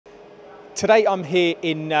Today I'm here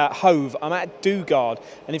in Hove. I'm at Dugard,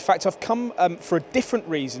 and in fact I've come for a different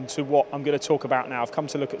reason to what I'm going to talk about now. I've come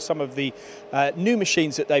to look at some of the new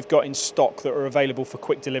machines that they've got in stock that are available for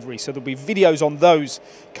quick delivery. So there'll be videos on those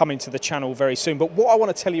coming to the channel very soon. But what I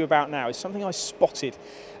want to tell you about now is something I spotted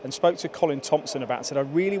and spoke to Colin Thompson about. Said I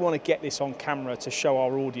really want to get this on camera to show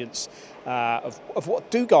our audience of what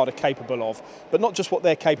Dugard are capable of, but not just what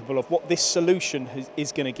they're capable of, what this solution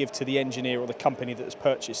is going to give to the engineer or the company that has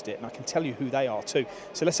purchased it. And I can tell you who they are too.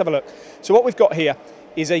 So let's have a look. So what we've got here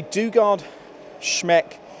is a Dugard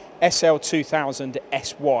SMEC SL2000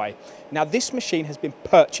 SY. Now this machine has been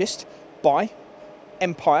purchased by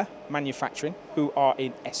Empire Manufacturing, who are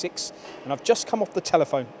in Essex, and I've just come off the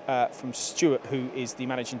telephone from Stuart, who is the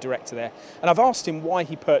managing director there, and I've asked him why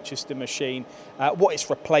he purchased the machine, what it's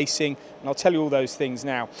replacing, and I'll tell you all those things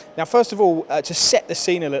now. Now first of all, to set the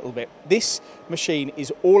scene a little bit, this machine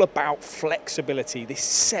is all about flexibility. This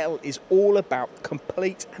cell is all about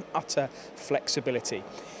complete and utter flexibility.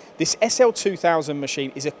 This SL2000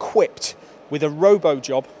 machine is equipped with a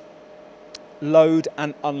RoboJob load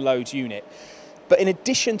and unload unit. But in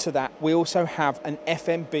addition to that, we also have an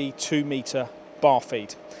FMB 2-meter bar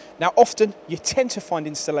feed. Now, often you tend to find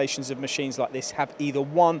installations of machines like this have either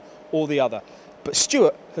one or the other, but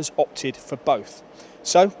Stuart has opted for both.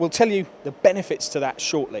 So we'll tell you the benefits to that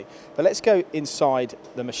shortly, but let's go inside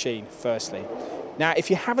the machine firstly. Now, if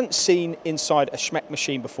you haven't seen inside a SMEC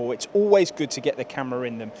machine before, it's always good to get the camera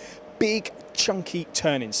in them. Big, chunky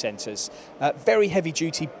turning centres, very heavy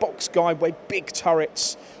duty box guideway, big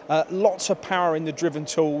turrets, lots of power in the driven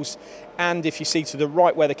tools, and if you see to the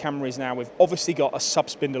right where the camera is now, we've obviously got a sub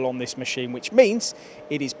spindle on this machine, which means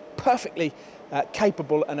it is perfectly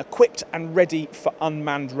capable and equipped and ready for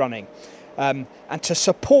unmanned running. And to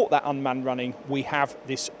support that unmanned running, we have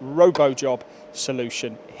this RoboJob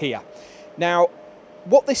solution here. Now,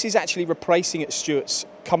 what this is actually replacing at Stuart's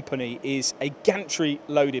company is a gantry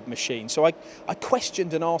loaded machine. So I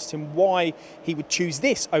questioned and asked him why he would choose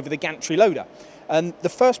this over the gantry loader. And the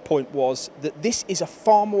first point was that this is a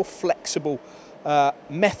far more flexible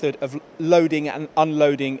method of loading and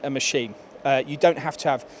unloading a machine. You don't have to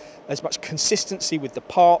have as much consistency with the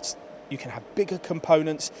parts. You can have bigger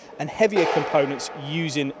components and heavier components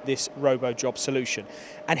using this RoboJob solution.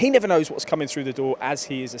 And he never knows what's coming through the door, as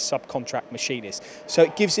he is a subcontract machinist. So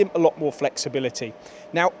it gives him a lot more flexibility.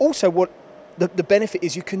 Now, also what the benefit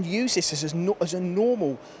is, you can use this as a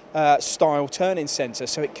normal style turning sensor.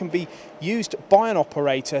 So it can be used by an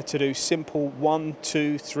operator to do simple 1,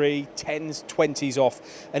 2, 3, 10s, 20s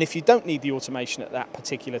off. And if you don't need the automation at that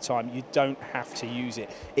particular time, you don't have to use it.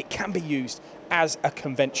 It can be used as a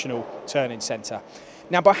conventional turning center.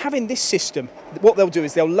 Now, by having this system, what they'll do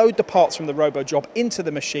is they'll load the parts from the RoboJob into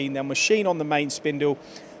the machine, they'll machine on the main spindle,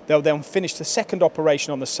 they'll then finish the second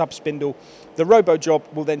operation on the sub spindle. The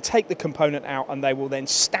RoboJob will then take the component out and they will then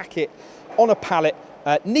stack it on a pallet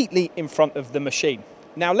neatly in front of the machine.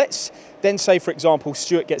 Now let's then say, for example,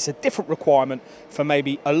 Stuart gets a different requirement for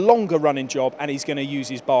maybe a longer running job and he's going to use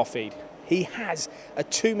his bar feed. He has a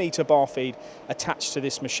 2-meter bar feed attached to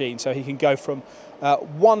this machine, so he can go from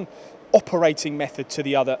one operating method to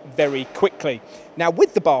the other very quickly. Now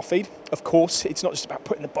with the bar feed, of course, it's not just about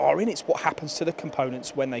putting the bar in, it's what happens to the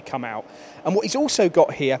components when they come out. And what he's also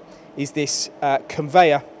got here is this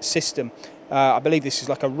conveyor system. I believe this is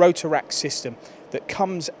like a rotor rack system that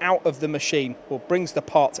comes out of the machine or brings the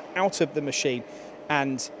parts out of the machine,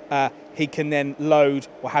 and he can then load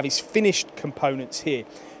or have his finished components here.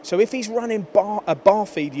 So if he's running a bar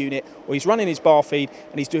feed unit, or he's running his bar feed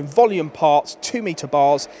and he's doing volume parts, 2-meter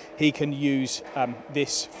bars, he can use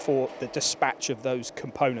this for the dispatch of those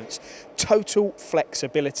components. Total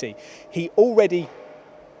flexibility. He already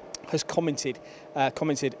has commented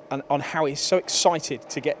on how he's so excited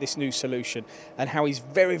to get this new solution, and how he's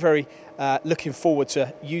very, very looking forward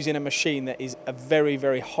to using a machine that is a very,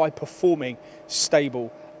 very high performing,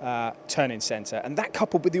 stable turning center. And that,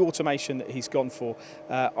 coupled with the automation that he's gone for,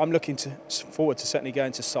 I'm looking forward to certainly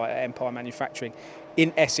going to site at Empire Manufacturing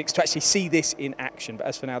in Essex to actually see this in action. But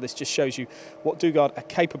as for now, this just shows you what Dugard are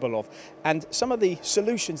capable of, and some of the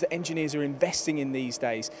solutions that engineers are investing in these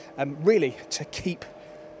days, really to keep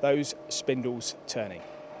those spindles turning.